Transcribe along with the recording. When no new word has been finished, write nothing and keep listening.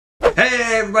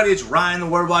everybody, it's Ryan the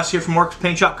Water Boss here from Works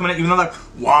Paint Shop coming at you with another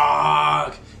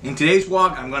vlog. In today's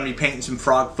vlog, I'm going to be painting some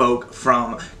frog folk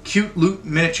from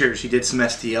Cutelootminis. He did some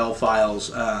STL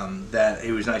files that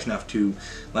he was nice enough to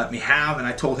let me have, and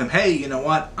I told him, hey, you know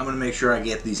what, I'm going to make sure I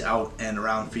get these out and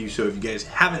around for you. So if you guys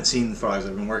haven't seen the frogs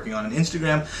I've been working on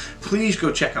Instagram, please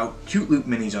go check out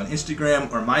Cutelootminis on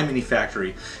Instagram or My Mini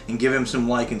Factory and give him some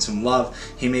like and some love.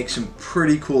 He makes some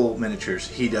pretty cool miniatures.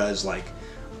 He does like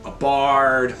a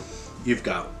bard, you've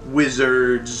got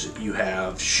wizards, you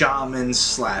have shamans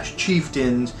slash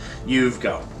chieftains, you've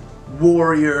got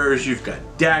warriors, you've got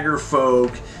dagger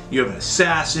folk, you have an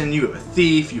assassin, you have a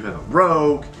thief, you have a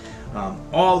rogue.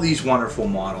 All these wonderful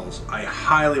models. I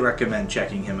highly recommend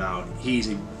checking him out.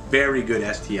 He's a very good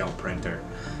STL printer.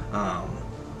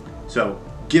 So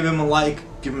give him a like,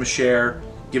 give him a share,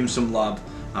 give him some love.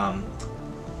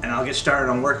 And I'll get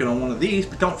started on working on one of these.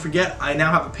 But don't forget, I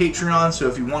now have a Patreon, so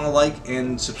if you want to like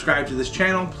and subscribe to this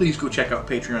channel, please go check out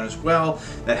Patreon as well.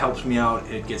 That helps me out.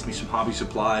 It gets me some hobby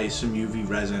supplies, some UV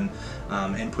resin,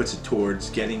 and puts it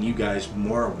towards getting you guys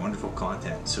more wonderful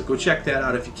content. So go check that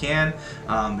out if you can.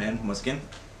 And once again,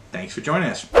 thanks for joining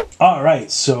us. Alright,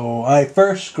 so I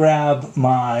first grab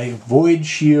my Void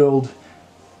Shield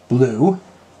Blue,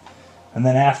 and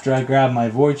then after I grab my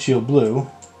Void Shield Blue,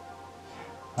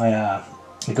 I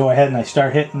go ahead and I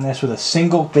start hitting this with a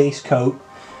single base coat.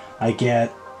 I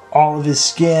get all of his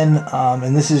skin,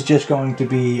 and this is just going to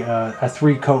be a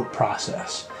 3-coat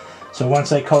process. So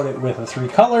once I coat it with the 3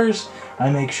 colors,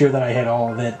 I make sure that I hit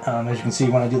all of it. As you can see,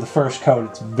 when I do the first coat,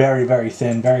 it's very, very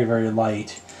thin, very, very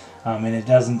light, and it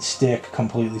doesn't stick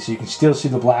completely, so you can still see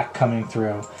the black coming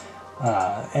through.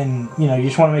 And you know, you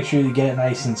just want to make sure you get it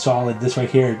nice and solid. This way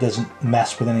here, it doesn't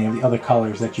mess with any of the other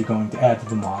colors that you're going to add to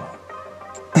the model.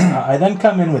 I then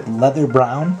come in with leather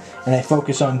brown, and I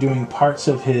focus on doing parts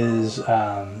of his,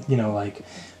 you know, like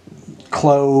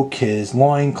cloak, his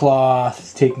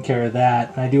loincloth, taking care of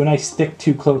that. And I do a nice thick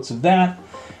 2 coats of that,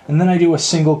 and then I do a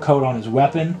single coat on his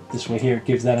weapon. This way here, it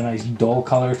gives that a nice dull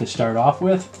color to start off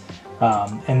with,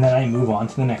 and then I move on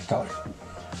to the next color.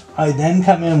 I then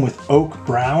come in with oak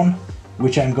brown,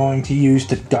 which I'm going to use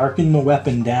to darken the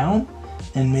weapon down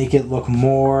and make it look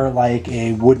more like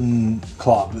a wooden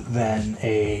club than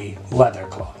a leather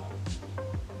club.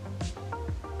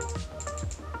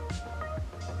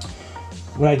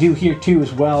 What I do here too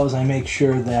as well is I make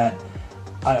sure that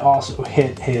I also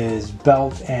hit his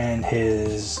belt and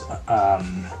his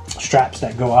straps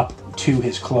that go up to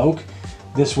his cloak.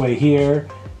 This way here,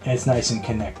 it's nice and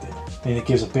connected. And it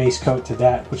gives a base coat to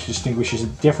that, which distinguishes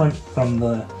it different from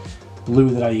the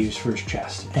blue that I use for his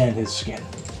chest and his skin.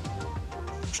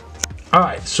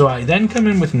 Alright, so I then come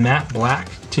in with matte black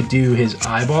to do his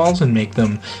eyeballs and make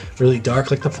them really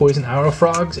dark like the poison arrow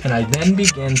frogs, and I then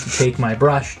begin to take my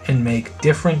brush and make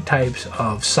different types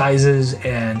of sizes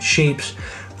and shapes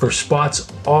for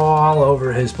spots all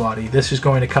over his body. This is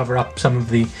going to cover up some of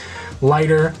the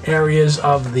lighter areas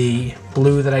of the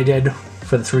blue that I did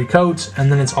for the 3 coats,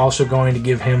 and then it's also going to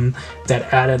give him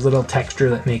that added little texture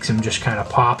that makes him just kind of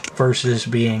pop versus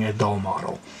being a dull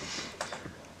model.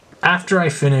 After I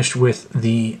finished with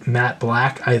the matte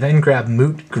black, I then grabbed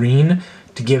moot green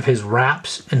to give his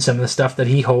wraps and some of the stuff that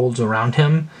he holds around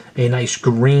him a nice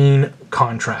green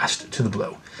contrast to the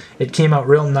blue. It came out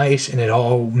real nice, and it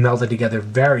all melded together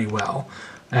very well,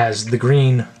 as the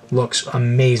green looks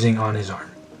amazing on his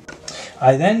arm.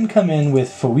 I then come in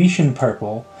with Phoenician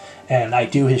purple, and I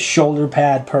do his shoulder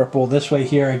pad purple. This way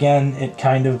here, again, it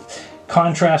kind of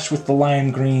contrasts with the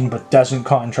lime green, but doesn't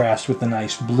contrast with the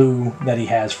nice blue that he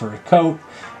has for a coat,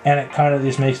 and it kind of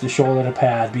just makes the shoulder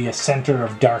pad be a center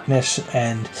of darkness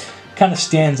and kind of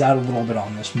stands out a little bit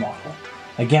on this model.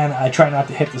 Again, I try not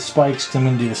to hit the spikes because I'm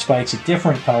going to do the spikes a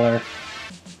different color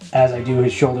as I do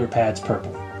his shoulder pads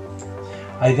purple.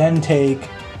 I then take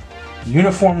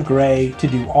uniform gray to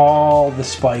do all the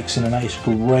spikes in a nice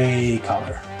gray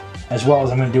color, as well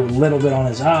as I'm going to do a little bit on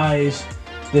his eyes.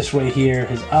 This way here,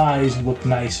 his eyes look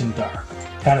nice and dark.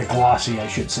 Kind of glossy, I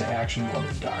should say, actually more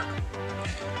than dark.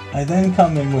 I then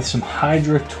come in with some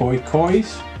Hydra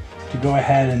turquoise to go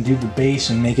ahead and do the base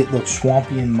and make it look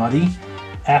swampy and muddy.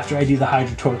 After I do the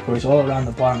Hydra turquoise all around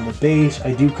the bottom of the base,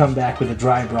 I do come back with a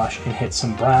dry brush and hit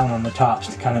some brown on the tops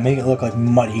to kind of make it look like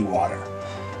muddy water.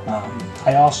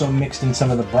 I also mixed in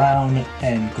some of the brown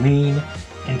and green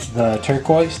into the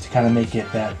turquoise to kind of make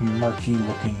it that murky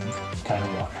looking kind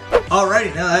of water.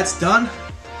 Alrighty, now that's done.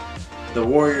 The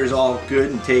warrior is all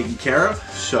good and taken care of.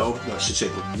 So, I should say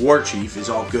the war chief is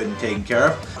all good and taken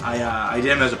care of. I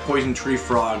did him as a poison tree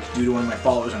frog due to one of my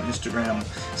followers on Instagram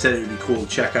said it would be cool to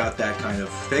check out that kind of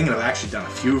thing. And I've actually done a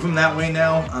few of them that way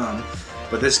now.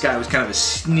 But this guy was kind of a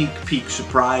sneak peek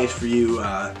surprise for you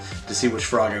to see which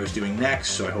frog I was doing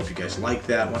next, so I hope you guys like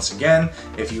that. Once again,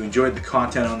 if you enjoyed the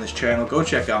content on this channel, go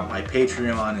check out my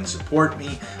Patreon and support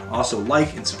me. Also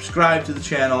like and subscribe to the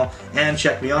channel, and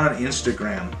check me out on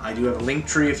Instagram. I do have a link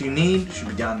tree if you need. It should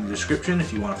be down in the description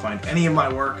if you want to find any of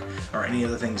my work or any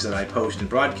other things that I post and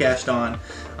broadcast on.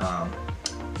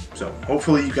 So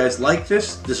hopefully you guys like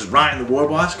this. This is Ryan the War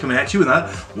Boss coming at you with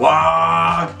another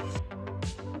WOG!